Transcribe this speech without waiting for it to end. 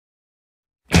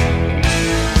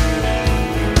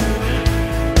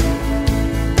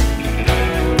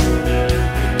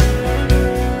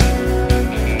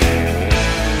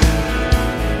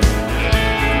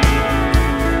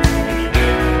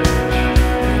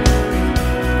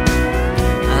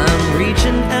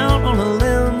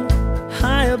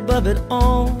it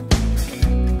all.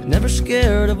 Never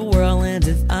scared of where I land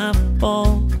if I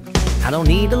fall. I don't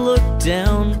need to look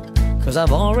down, 'cause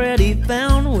I've already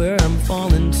found where I'm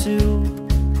falling to,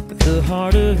 with the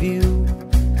heart of you.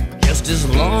 Just as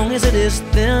long as it is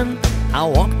thin,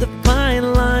 I'll walk the fine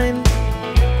line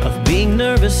of being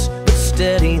nervous but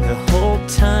steady the whole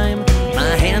time.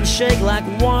 My hands shake like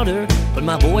water, but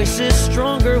my voice is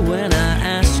stronger when I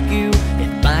ask you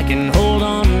if I can hold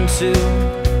on to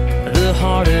the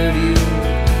heart of you.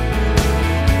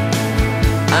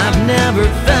 I've never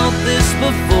felt this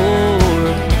before.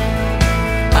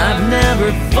 I've never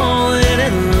fallen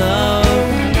in love.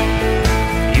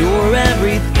 You're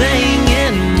everything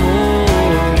and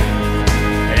more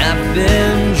that I've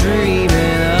been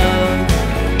dreaming of.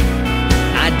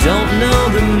 I don't know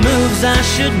the moves I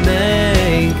should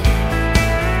make,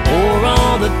 or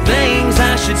all the things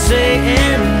I should say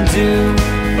and do,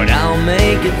 but I'll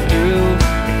make it